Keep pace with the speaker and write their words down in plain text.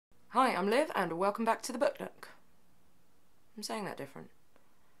Hi, I'm Liv, and welcome back to the Book Nook. I'm saying that different.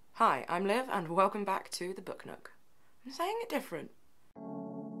 Hi, I'm Liv, and welcome back to the Book Nook. I'm saying it different.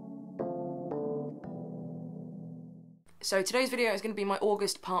 So today's video is going to be my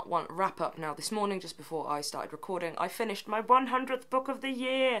August part 1 wrap-up. Now, this morning, just before I started recording, I finished my 100th book of the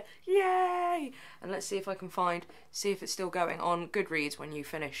year! Yay! And let's see if I can see if it's still going on Goodreads when you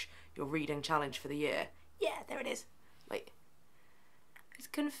finish your reading challenge for the year. Yeah, there it is. Wait. It's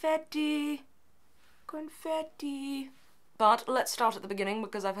confetti. Confetti. But let's start at the beginning,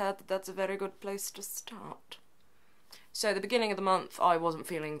 because I've heard that that's a very good place to start. So the beginning of the month, I wasn't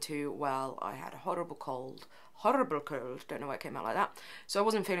feeling too well. I had a horrible cold. Horrible cold. Don't know why it came out like that. So I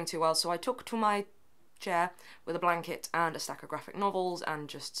wasn't feeling too well, so I took to my chair with a blanket and a stack of graphic novels and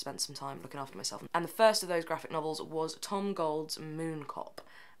just spent some time looking after myself. And the first of those graphic novels was Tom Gould's Moon Cop.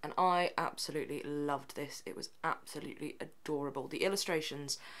 And I absolutely loved this. It was absolutely adorable. The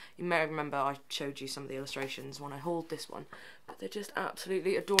illustrations, you may remember I showed you some of the illustrations when I hauled this one, but they're just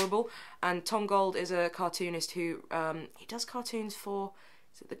absolutely adorable. And Tom Gould is a cartoonist who, he does cartoons for,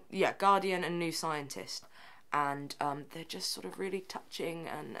 Guardian and New Scientist. And they're just sort of really touching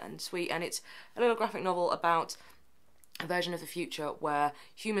and sweet. And it's a little graphic novel about a version of the future where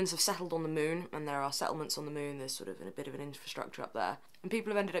humans have settled on the moon, and there are settlements on the moon. There's sort of a bit of an infrastructure up there, and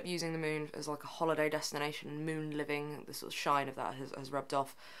people have ended up using the moon as like a holiday destination, and moon living, the sort of shine of that has rubbed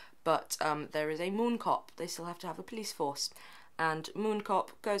off. But there is a moon cop. They still have to have a police force, and Moon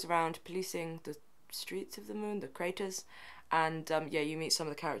Cop goes around policing the streets of the moon, the craters, and yeah, you meet some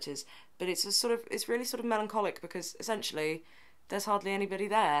of the characters, but it's really sort of melancholic, because essentially there's hardly anybody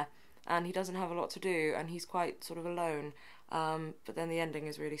there, and he doesn't have a lot to do, and he's quite sort of alone, but then the ending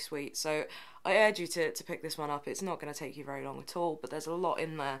is really sweet. So I urge you to pick this one up. It's not going to take you very long at all, but there's a lot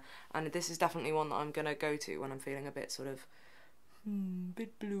in there, and this is definitely one that I'm going to go to when I'm feeling a bit sort of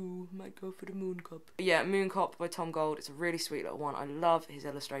bit blue. Might go for the Moon Cop. But yeah, Moon Cop by Tom Gould. It's a really sweet little one. I love his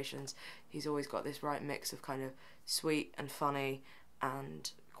illustrations. He's always got this right mix of kind of sweet and funny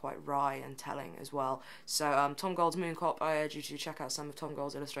and quite wry and telling as well. So Tom Gould's Moon Cop, I urge you to check out some of Tom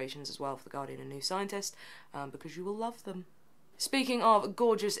Gould's illustrations as well for The Guardian and New Scientist, because you will love them. Speaking of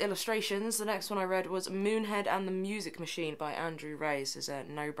gorgeous illustrations, the next one I read was Moonhead and the Music Machine by Andrew Ray. This is a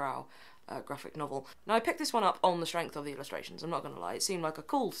no-brow graphic novel. Now, I picked this one up on the strength of the illustrations, I'm not going to lie. It seemed like a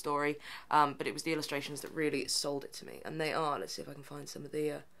cool story, but it was the illustrations that really sold it to me. And they are, let's see if I can find some of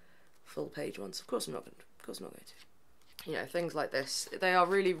the full page ones. Of course I'm not going to. You know, things like this. They are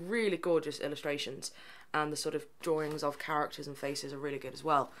really, really gorgeous illustrations, and the sort of drawings of characters and faces are really good as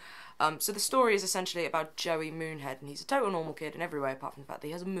well. So the story is essentially about Joey Moonhead, and he's a total normal kid in every way apart from the fact that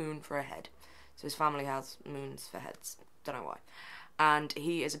he has a moon for a head. So his family has moons for heads. Don't know why. And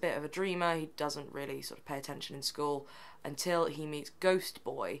he is a bit of a dreamer. He doesn't really sort of pay attention in school until he meets Ghost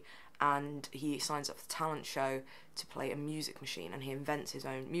Boy, and he signs up for the talent show to play a music machine, and he invents his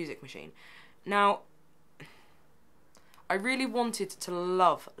own music machine. Now, I really wanted to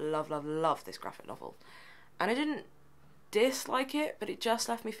love this graphic novel, and I didn't dislike it, but it just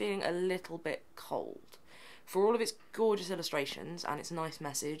left me feeling a little bit cold. For all of its gorgeous illustrations and its nice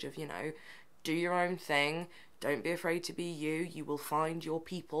message of, you know, do your own thing, don't be afraid to be you will find your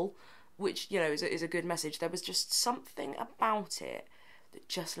people, which, you know, is a good message, there was just something about it that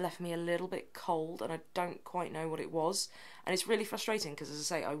just left me a little bit cold, and I don't quite know what it was, and it's really frustrating because, as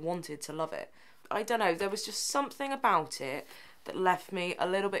I say, I wanted to love it. I don't know, there was just something about it that left me a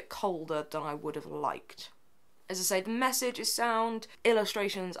little bit colder than I would have liked. As I say, the message is sound,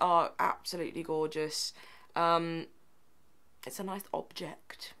 illustrations are absolutely gorgeous, it's a nice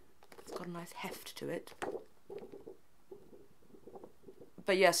object, it's got a nice heft to it.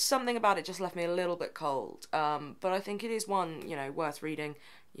 But yes, something about it just left me a little bit cold, but I think it is one, you know, worth reading,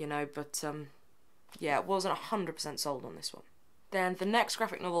 you know, but yeah, it wasn't 100% sold on this one. Then the next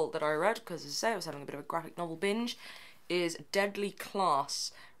graphic novel that I read, because as I say I was having a bit of a graphic novel binge, is Deadly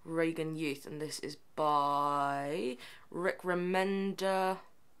Class, Reagan Youth, and this is by Rick Remender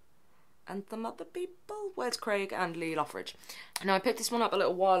and some other people. Where's Craig and Lee Loffridge? Now, I picked this one up a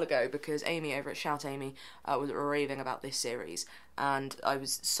little while ago because Amy over at Shout Amy was raving about this series, and I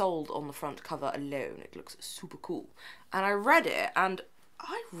was sold on the front cover alone. It looks super cool. And I read it, and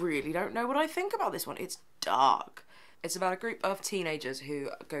I really don't know what I think about this one. It's dark. It's about a group of teenagers who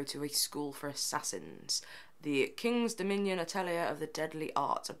go to a school for assassins. The King's Dominion Atelier of the Deadly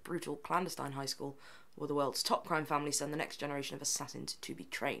Arts, a brutal clandestine high school where the world's top crime families send the next generation of assassins to be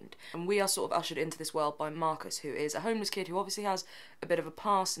trained. And we are sort of ushered into this world by Marcus, who is a homeless kid who obviously has a bit of a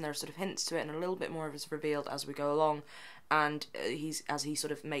past, and there are sort of hints to it, and a little bit more of it is revealed as we go along. And as he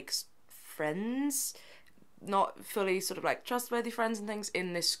sort of makes friends, not fully sort of like trustworthy friends and things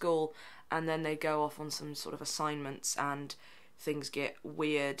in this school, and then they go off on some sort of assignments and things get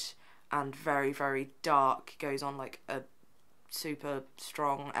weird and very, very dark. Goes on like a super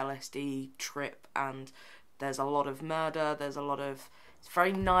strong LSD trip, and there's a lot of murder, there's a lot of, it's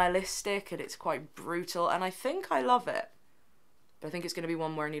very nihilistic and it's quite brutal, and I think I love it. But I think it's going to be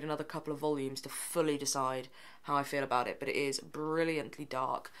one where I need another couple of volumes to fully decide how I feel about it. But it is brilliantly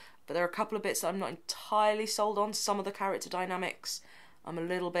dark. But there are a couple of bits that I'm not entirely sold on. Some of the character dynamics I'm a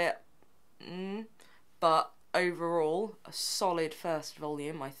little bit... But overall, a solid first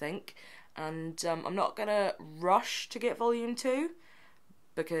volume, I think. And I'm not going to rush to get volume 2,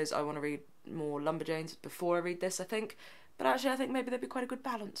 because I want to read more Lumberjanes before I read this, I think. But actually, I think maybe there'd be quite a good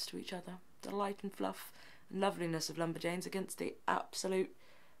balance to each other. The light and fluff and loveliness of Lumberjanes against the absolute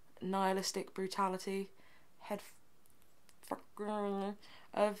nihilistic brutality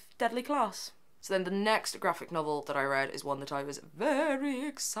of Deadly Class. So then the next graphic novel that I read is one that I was very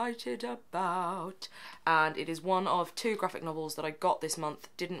excited about, and it is one of 2 graphic novels that I got this month,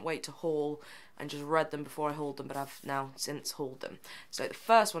 didn't wait to haul, and just read them before I hauled them, but I've now since hauled them. So the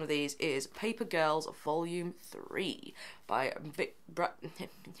first one of these is Paper Girls Volume 3 by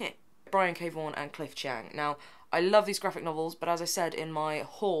Brian K. Vaughan and Cliff Chiang. Now, I love these graphic novels, but as I said in my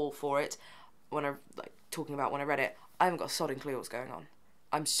haul for it, when I talking about when I read it, I haven't got a sodding clue what's going on.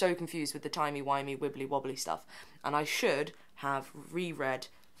 I'm so confused with the timey-wimey, wibbly-wobbly stuff, and I should have reread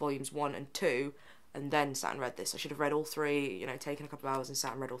volumes 1 and 2 and then sat and read this. I should have read all 3, you know, taken a couple of hours and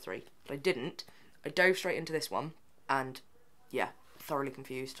sat and read all 3. But I didn't. I dove straight into this one, and yeah, thoroughly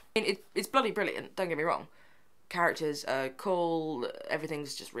confused. I mean, it's bloody brilliant, don't get me wrong. Characters are cool,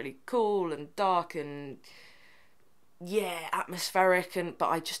 everything's just really cool and dark and, yeah, atmospheric, but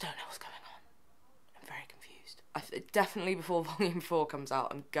I just don't know what's going on. I'm very confused. Definitely before Volume 4 comes out,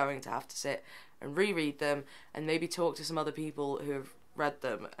 I'm going to have to sit and reread them and maybe talk to some other people who have read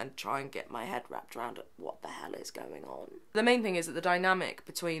them and try and get my head wrapped around what the hell is going on. The main thing is that the dynamic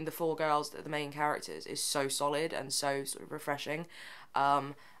between the 4 girls that are the main characters is so solid and so sort of refreshing,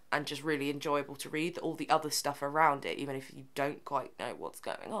 and just really enjoyable to read. All the other stuff around it, even if you don't quite know what's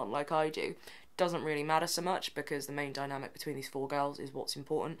going on like I do, doesn't really matter so much, because the main dynamic between these 4 girls is what's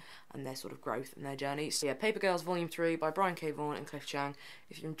important, and their sort of growth and their journey. So yeah, Paper Girls Volume 3 by Brian K. Vaughan and Cliff Chiang.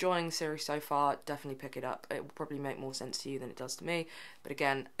 If you're enjoying the series so far, definitely pick it up. It will probably make more sense to you than it does to me. But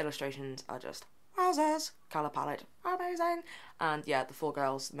again, illustrations are just wowzers, colour palette, amazing. And yeah, the 4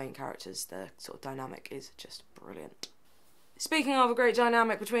 girls, the main characters, the sort of dynamic is just brilliant. Speaking of a great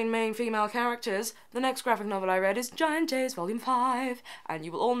dynamic between main female characters, the next graphic novel I read is Giant Days Volume 5, and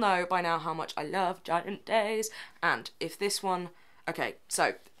you will all know by now how much I love Giant Days, and if this one... Okay,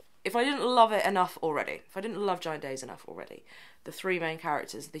 so, if I didn't love it enough already, if I didn't love Giant Days enough already, the 3 main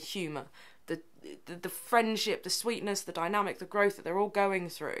characters, the humour, the friendship, the sweetness, the dynamic, the growth that they're all going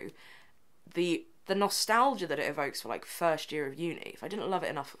through, the nostalgia that it evokes for, like, first year of uni, if I didn't love it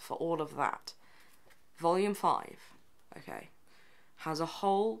enough for all of that, Volume 5... okay, has a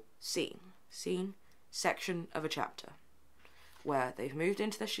whole section of a chapter where they've moved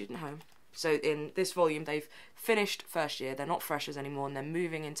into their student home. So in this volume, they've finished first year, they're not freshers anymore, and they're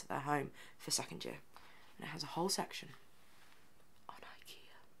moving into their home for second year. And it has a whole section on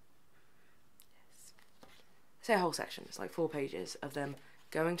IKEA. Yes. I say a whole section, it's like 4 pages of them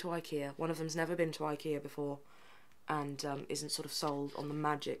going to IKEA. One of them's never been to IKEA before, and isn't sort of sold on the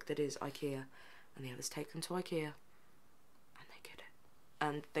magic that is IKEA. And the others take them to IKEA.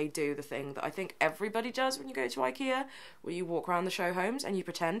 And they do the thing that I think everybody does when you go to IKEA, where you walk around the show homes and you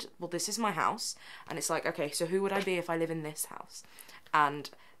pretend, well, this is my house. And it's like, okay, so who would I be if I live in this house? And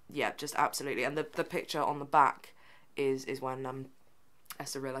yeah, just absolutely. And the picture on the back is when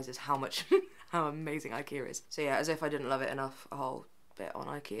Esther realises how much, how amazing IKEA is. So yeah, as if I didn't love it enough, a whole bit on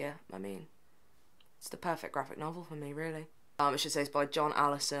IKEA. I mean, it's the perfect graphic novel for me, really. I should say it's by John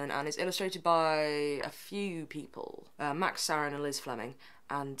Allison, and it's illustrated by a few people, Max Sarin and Liz Fleming,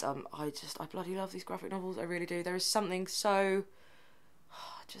 and I bloody love these graphic novels, I really do. There is something so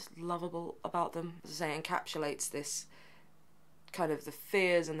just lovable about them. As I say, it encapsulates this kind of the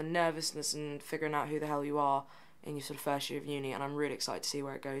fears and the nervousness and figuring out who the hell you are in your sort of first year of uni, and I'm really excited to see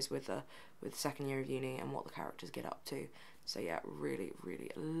where it goes with the second year of uni and what the characters get up to. So yeah, really, really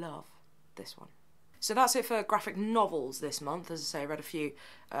love this one. So that's it for graphic novels this month. As I say, I read a few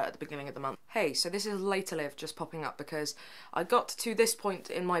at the beginning of the month. Hey, so this is Later Live just popping up because I got to this point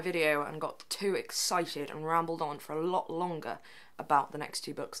in my video and got too excited and rambled on for a lot longer about the next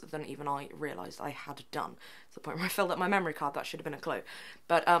two books than even I realised I had done, to the point where I filled up my memory card. That should have been a clue.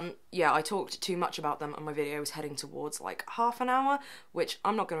 But yeah, I talked too much about them and my video was heading towards like half an hour, which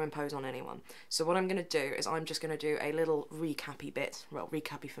I'm not going to impose on anyone. So what I'm going to do is I'm just going to do a little recappy bit, well,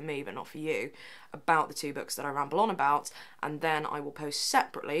 recappy for me but not for you, about the two books that I ramble on about, and then I will post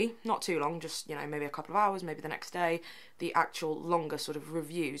separately, not too long, just, you know, maybe a couple of hours, maybe the next day, the actual longer sort of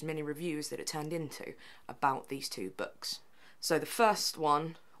reviews, mini reviews that it turned into about these two books. So the first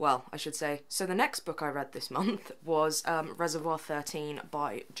one, well, I should say, so the next book I read this month was Reservoir 13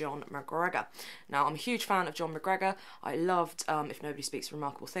 by John McGregor. Now, I'm a huge fan of John McGregor. I loved If Nobody Speaks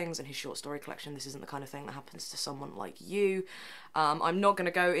Remarkable Things and his short story collection. This isn't the kind of thing that happens to someone like you. I'm not going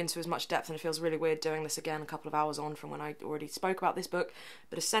to go into as much depth, and it feels really weird doing this again a couple of hours on from when I already spoke about this book,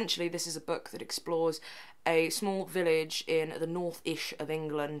 but essentially this is a book that explores a small village in the north-ish of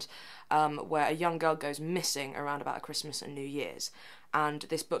England where a young girl goes missing around about Christmas and New Year's. And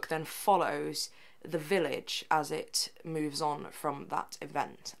this book then follows the village as it moves on from that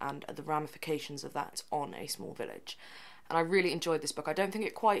event and the ramifications of that on a small village. And I really enjoyed this book. I don't think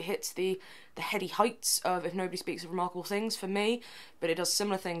it quite hits the heady heights of If Nobody Speaks of Remarkable Things for me, but it does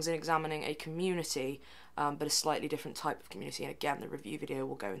similar things in examining a community, but a slightly different type of community. And again, the review video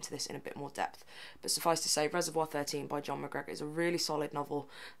will go into this in a bit more depth. But suffice to say, Reservoir 13 by John McGregor is a really solid novel.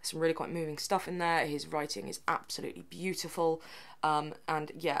 There's some really quite moving stuff in there. His writing is absolutely beautiful.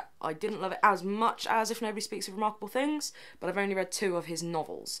 And yeah, I didn't love it as much as If Nobody Speaks of Remarkable Things, but I've only read two of his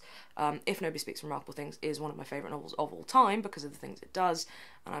novels. If Nobody Speaks of Remarkable Things is one of my favourite novels of all time because of the things it does,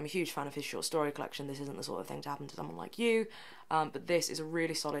 and I'm a huge fan of his short story collection. This isn't the sort of thing to happen to someone like you, but this is a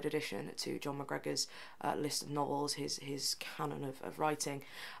really solid addition to John McGregor's list of novels, his canon of writing,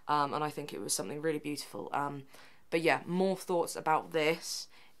 and I think it was something really beautiful. But yeah, more thoughts about this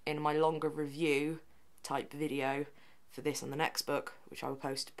in my longer review type video for this and the next book, which I will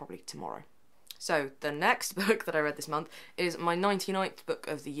post probably tomorrow. So the next book that I read this month is my 99th book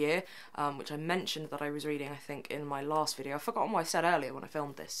of the year, which I mentioned that I was reading, I think, in my last video. I've forgotten what I said earlier when I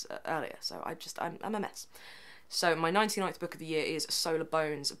filmed this earlier, so I'm a mess. So my 99th book of the year is Solar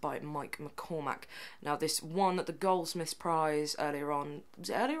Bones by Mike McCormack. Now this won the Goldsmiths Prize earlier on, was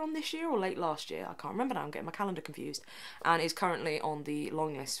it earlier on this year or late last year? I can't remember now, I'm getting my calendar confused. And is currently on the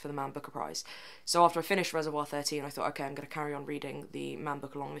long list for the Man Booker Prize. So after I finished Reservoir 13, I thought, okay, I'm going to carry on reading the Man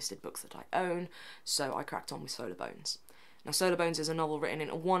Booker long listed books that I own. So I cracked on with Solar Bones. Now, Solar Bones is a novel written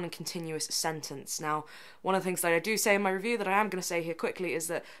in one continuous sentence. Now, one of the things that I do say in my review that I am going to say here quickly is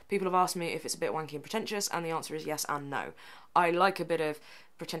that people have asked me if it's a bit wanky and pretentious, and the answer is yes and no. I like a bit of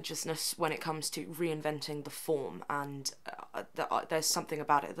pretentiousness when it comes to reinventing the form, and there's something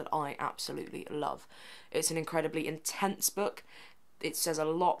about it that I absolutely love. It's an incredibly intense book. It says a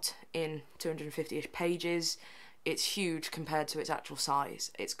lot in 250-ish pages. It's huge compared to its actual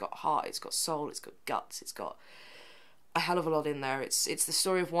size. It's got heart, it's got soul, it's got guts, it's got a hell of a lot in there. It's the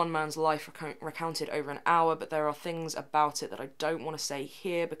story of one man's life recounted over an hour, but there are things about it that I don't want to say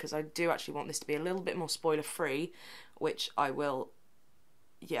here because I do actually want this to be a little bit more spoiler-free, which I will,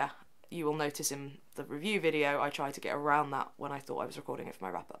 yeah, you will notice in the review video. I tried to get around that when I thought I was recording it for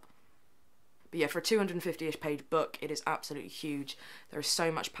my wrap-up. But yeah, for a 250-ish page book, it is absolutely huge. There is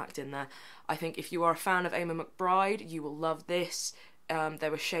so much packed in there. I think if you are a fan of Eamon McBride, you will love this.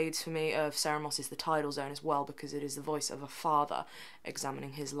 There were shades for me of Sarah Moss's The Tidal Zone as well, because it is the voice of a father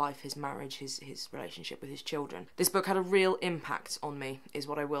examining his life, his marriage, his relationship with his children. This book had a real impact on me, is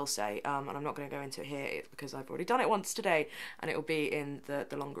what I will say, and I'm not going to go into it here because I've already done it once today, and it will be in the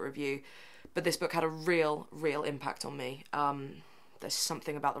longer review. But this book had a real impact on me. There's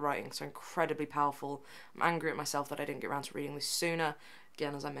something about the writing so incredibly powerful. I'm angry at myself that I didn't get around to reading this sooner.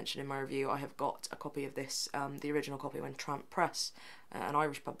 Again, as I mentioned in my review, I have got a copy of this, the original copy when Tramp Press, an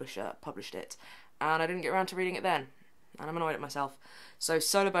Irish publisher, published it, and I didn't get around to reading it then, and I'm annoyed at myself. So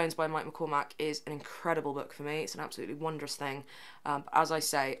Solar Bones by Mike McCormack is an incredible book for me. It's an absolutely wondrous thing. As I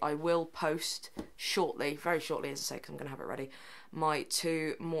say, I will post shortly, very shortly as I say, because I'm going to have it ready, my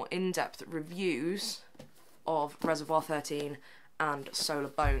two more in-depth reviews of Reservoir 13 and Solar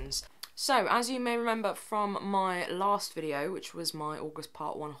Bones. So, as you may remember from my last video, which was my August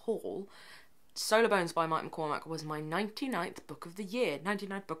Part 1 haul, Solar Bones by Mike McCormack was my 99th book of the year.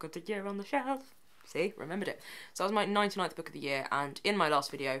 99th book of the year on the shelf. See, remembered it. So that was my 99th book of the year, and in my last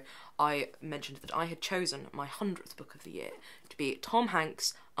video, I mentioned that I had chosen my 100th book of the year to be Tom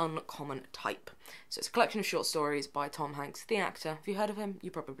Hanks' Uncommon Type. So it's a collection of short stories by Tom Hanks, the actor. Have you heard of him? You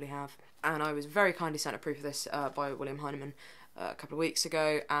probably have. And I was very kindly sent a proof of this by William Heinemann a couple of weeks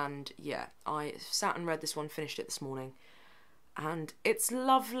ago, and yeah, I sat and read this one, finished it this morning, and it's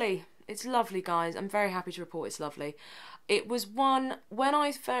lovely. It's lovely, guys. I'm very happy to report it's lovely. It was one, when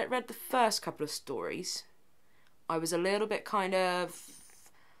I read the first couple of stories, I was a little bit kind of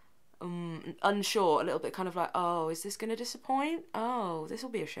unsure, a little bit kind of like, oh, is this going to disappoint? Oh, this will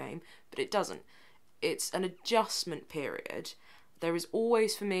be a shame. But it doesn't. It's an adjustment period. There is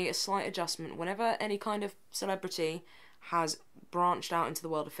always, for me, a slight adjustment whenever any kind of celebrity has branched out into the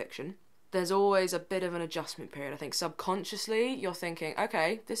world of fiction. There's always a bit of an adjustment period. I think subconsciously you're thinking,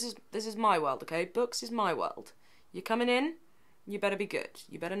 okay, this is my world, okay? Books is my world. You're coming in, you better be good.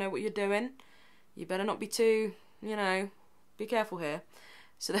 You better know what you're doing. You better not be too, be careful here.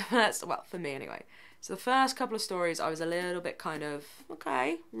 So the first, well, for me anyway. So the first couple of stories I was a little bit kind of,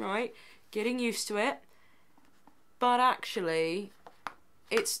 okay, right, getting used to it. But actually,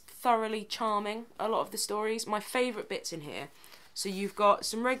 it's thoroughly charming, a lot of the stories. My favourite bits in here. So you've got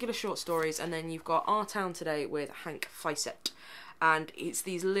some regular short stories, and then you've got Our Town Today with Hank Fawcett. And it's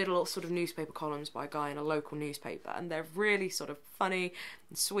these little sort of newspaper columns by a guy in a local newspaper, and they're really sort of funny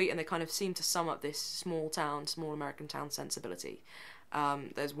and sweet, and they kind of seem to sum up this small American town sensibility.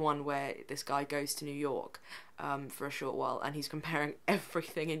 There's one where this guy goes to New York for a short while, and he's comparing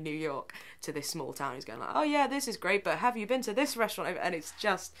everything in New York to this small town. He's going like, oh yeah, this is great, but have you been to this restaurant? And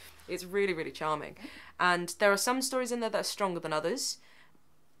it's really, really charming. And there are some stories in there that are stronger than others.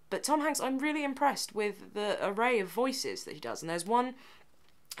 But Tom Hanks, I'm really impressed with the array of voices that he does. And there's one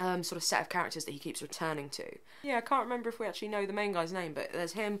sort of set of characters that he keeps returning to. Yeah, I can't remember if we actually know the main guy's name, but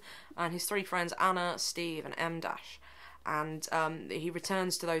there's him and his three friends, Anna, Steve, and M Dash. And he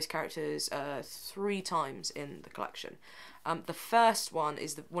returns to those characters 3 times in the collection. The first one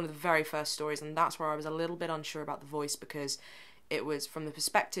is one of the very first stories, and that's where I was a little bit unsure about the voice, because it was from the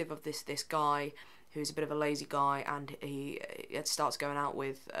perspective of this guy who's a bit of a lazy guy, and he starts going out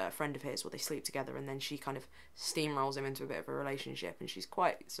with a friend of his, where they sleep together, and then she kind of steamrolls him into a bit of a relationship, and she's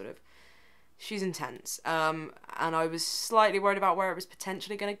quite she's intense. And I was slightly worried about where it was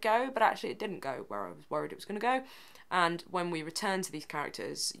potentially going to go, but actually it didn't go where I was worried it was going to go. And when we return to these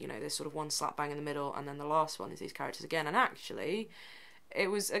characters, there's sort of one slap bang in the middle, and then the last one is these characters again. And actually, it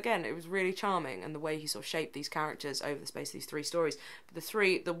was really charming, and the way he sort of shaped these characters over the space of these 3 stories. But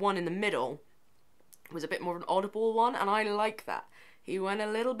the one in the middle was a bit more of an oddball one, and I like that. He went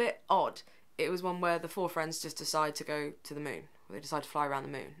a little bit odd. It was one where the 4 friends just decide to go to the moon. They decide to fly around the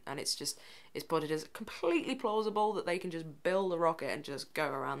moon, and it's put as completely plausible that they can just build a rocket and just go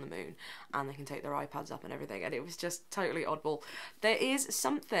around the moon, and they can take their iPads up and everything, and it was just totally oddball. There is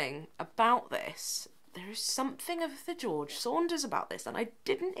something about this. There is something of the George Saunders about this, and I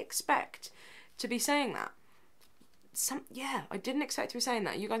didn't expect to be saying that. I didn't expect to be saying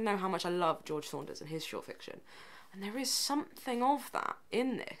that. You guys know how much I love George Saunders and his short fiction, and there is something of that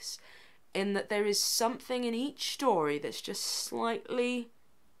in this, in that there is something in each story that's just slightly,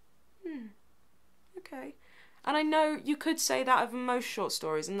 okay. And I know you could say that of most short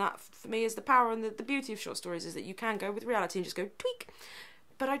stories, and that for me is the power and the beauty of short stories, is that you can go with reality and just go tweak.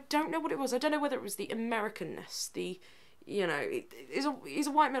 But I don't know what it was. I don't know whether it was the Americanness, he's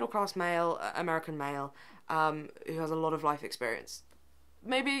a white middle class male, American male, who has a lot of life experience.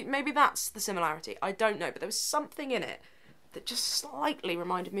 Maybe that's the similarity. I don't know, but there was something in it that just slightly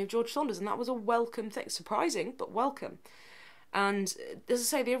reminded me of George Saunders, and that was a welcome thing. Surprising, but welcome. And as I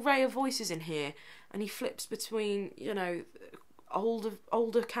say, the array of voices in here, and he flips between,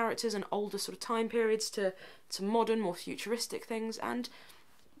 older characters and older sort of time periods to modern, more futuristic things, and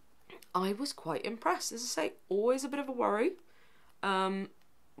I was quite impressed. As I say, always a bit of a worry.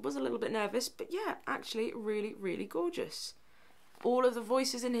 Was a little bit nervous, but yeah, actually really, really gorgeous. All of the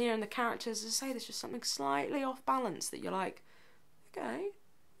voices in here and the characters, as I say, there's just something slightly off balance that you're like, okay,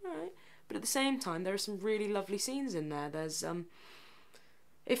 alright. But at the same time, there are some really lovely scenes in there. There's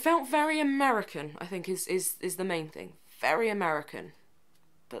it felt very American, I think is the main thing. Very American.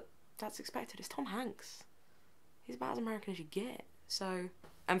 But that's expected. It's Tom Hanks. He's about as American as you get. So,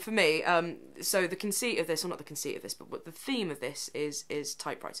 and for me, so the conceit of this, or not the conceit of this, but what the theme of this is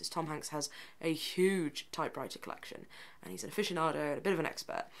typewriters. Tom Hanks has a huge typewriter collection, and he's an aficionado and a bit of an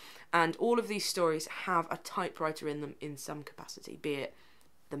expert. And all of these stories have a typewriter in them in some capacity, be it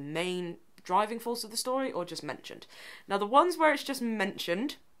the main driving force of the story or just mentioned. Now, the ones where it's just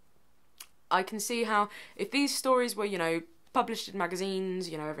mentioned, I can see how, if these stories were, published in magazines,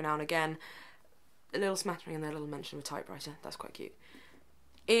 every now and again, a little smattering and a little mention of a typewriter, that's quite cute.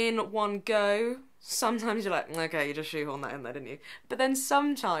 In one go, sometimes you're like, okay, you just shoehorned that in there, didn't you? But then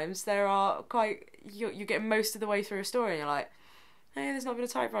sometimes there are you get most of the way through a story and you're like, hey, there's not been a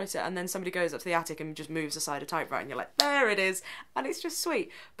typewriter, and then somebody goes up to the attic and just moves aside a typewriter and you're like, there it is, and it's just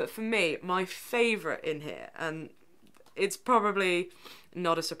sweet. But for me, my favourite in here, and it's probably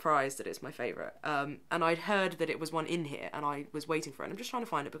not a surprise that it's my favourite. And I'd heard that it was one in here, and I was waiting for it. I'm just trying to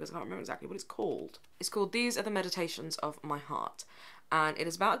find it because I can't remember exactly what it's called. It's called These Are the Meditations of My Heart. And it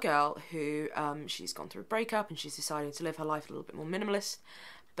is about a girl who, she's gone through a breakup and she's deciding to live her life a little bit more minimalist.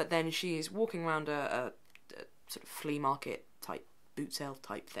 But then she's walking around a sort of flea market type, boot sale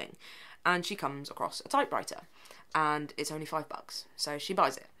type thing. And she comes across a typewriter. And it's only $5. So she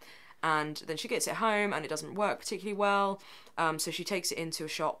buys it. And then she gets it home and it doesn't work particularly well. So she takes it into a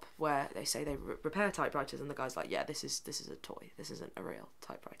shop where they say they repair typewriters, and the guy's like, yeah, this is a toy. This isn't a real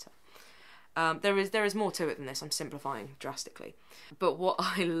typewriter. There is more to it than this. I'm simplifying drastically. But what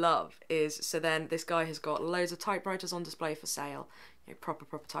I love is, so then this guy has got loads of typewriters on display for sale, you know, proper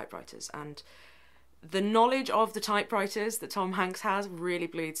typewriters, and the knowledge of the typewriters that Tom Hanks has really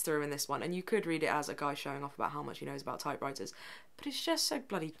bleeds through in this one. And you could read it as a guy showing off about how much he knows about typewriters, but it's just so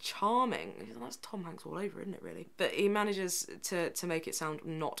bloody charming. That's Tom Hanks all over, isn't it, really? But he manages to make it sound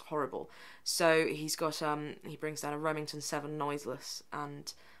not horrible. So he's got, he brings down a Remington 7 noiseless,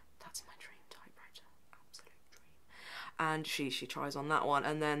 and that's my dream typewriter. Absolute dream. And she tries on that one.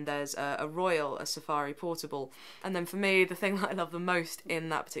 And then there's a Royal, a Safari portable. And then for me, the thing that I love the most in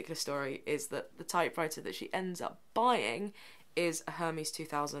that particular story is that the typewriter that she ends up buying is a Hermes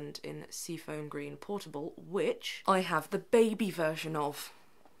 2000 in seafoam green portable, which I have the baby version of.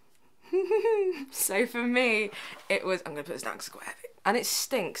 So for me, it was, I'm going to put this down because it's quite heavy. And it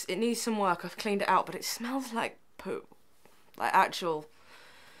stinks. It needs some work. I've cleaned it out, but it smells like poo. Like actual,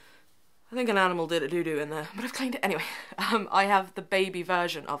 I think an animal did a doo-doo in there, but I've cleaned it anyway. I have the baby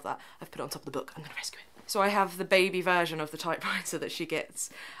version of that. I've put it on top of the book. I'm going to rescue it. So I have the baby version of the typewriter that she gets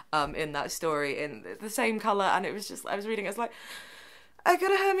in that story in the same colour, and it was just, I was reading it, it's like, I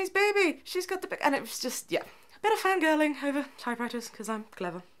got a Hermes baby, she's got the big, and it was just, yeah, a bit of fangirling over typewriters, because I'm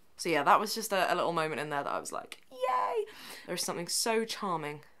clever. So yeah, that was just a little moment in there that I was like, yay! There's something so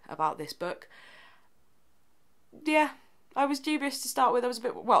charming about this book. Yeah, I was dubious to start with, I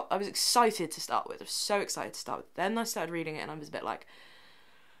was excited to start with, I was so excited to start with. Then I started reading it and I was a bit like,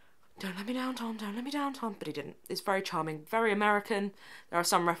 don't let me down, Tom, don't let me down, Tom. But he didn't. It's very charming, very American. There are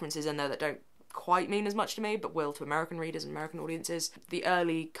some references in there that don't quite mean as much to me, but will to American readers and American audiences. The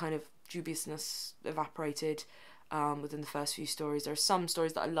early kind of dubiousness evaporated within the first few stories. There are some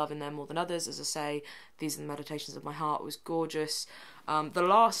stories that I love in there more than others. As I say, These Are the Meditations of My Heart was gorgeous. The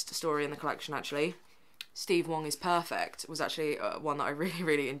last story in the collection, actually, Steve Wong is Perfect, was actually one that I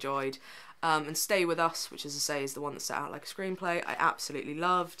really enjoyed. And Stay With Us, which, as I say, is the one that set out like a screenplay, I absolutely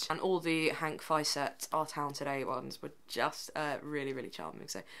loved. And all the Hank Fawcett Our Town Today ones were just really charming.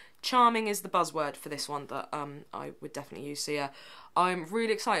 So charming is the buzzword for this one that I would definitely use. So yeah, I'm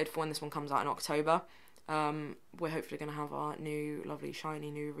really excited for when this one comes out in October. We're hopefully going to have our new, lovely, shiny,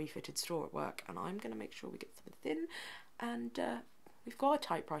 new refitted store at work, and I'm going to make sure we get something in. And we've got a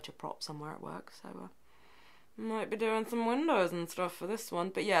typewriter prop somewhere at work, so might be doing some windows and stuff for this one.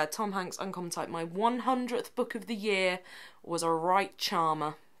 But yeah, Tom Hanks' Uncommon Type, my 100th book of the year, was a right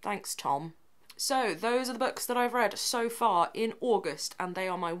charmer. Thanks, Tom. So, those are the books that I've read so far in August, and they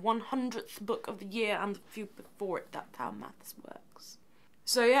are my 100th book of the year and a few before it. That's how maths works.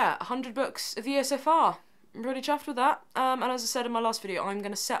 So yeah, 100 books of the year so far. I'm really chuffed with that. And as I said in my last video, I'm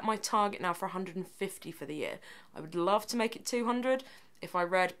going to set my target now for 150 for the year. I would love to make it 200. If I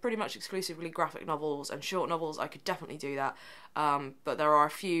read pretty much exclusively graphic novels and short novels, I could definitely do that. But there are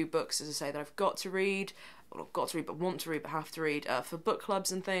a few books, as I say, that I've got to read, or not got to read, but want to read, but have to read for book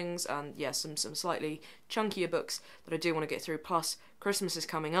clubs and things. And yeah, some slightly chunkier books that I do want to get through. Plus, Christmas is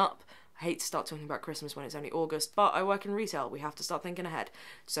coming up. I hate to start talking about Christmas when it's only August, but I work in retail. We have to start thinking ahead.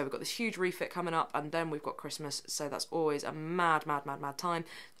 So we've got this huge refit coming up, and then we've got Christmas, so that's always a mad time.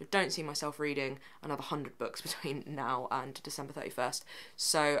 So don't see myself reading another 100 books between now and December 31st.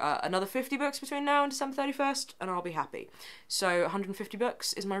 So another 50 books between now and December 31st, and I'll be happy. So 150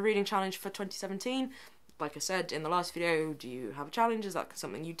 books is my reading challenge for 2017. Like I said in the last video, do you have a challenge? Is that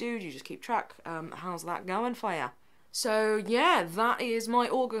something you do? Do you just keep track? How's that going for you? So yeah, that is my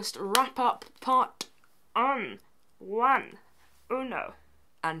August wrap-up part 1. Uno.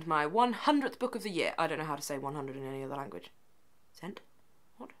 And my 100th book of the year. I don't know how to say 100 in any other language.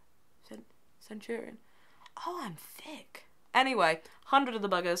 What? Centurion. Oh, I'm thick. Anyway, 100 of the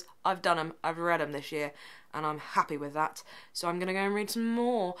buggers, I've done them, I've read them this year, and I'm happy with that. So I'm going to go and read some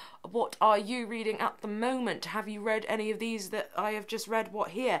more. What are you reading at the moment? Have you read any of these that I have just read? What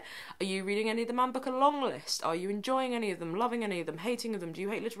here? Are you reading any of the Man Booker long list? Are you enjoying any of them, loving any of them, hating of them? Do you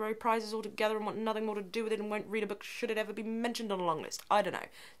hate literary prizes altogether and want nothing more to do with it and won't read a book should it ever be mentioned on a long list? I don't know.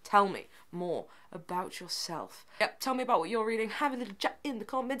 Tell me more about yourself. Yep, tell me about what you're reading. Have a little chat in the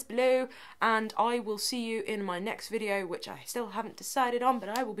comments below, and I will see you in my next video, which I still haven't decided on, but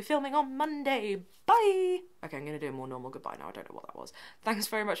I will be filming on Monday. Bye! Okay, I'm going to do a more normal goodbye now. I don't know what that was. Thanks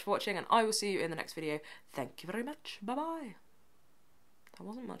very much for watching, and I will see you in the next video. Thank you very much. Bye-bye. That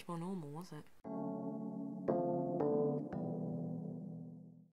wasn't much more normal, was it?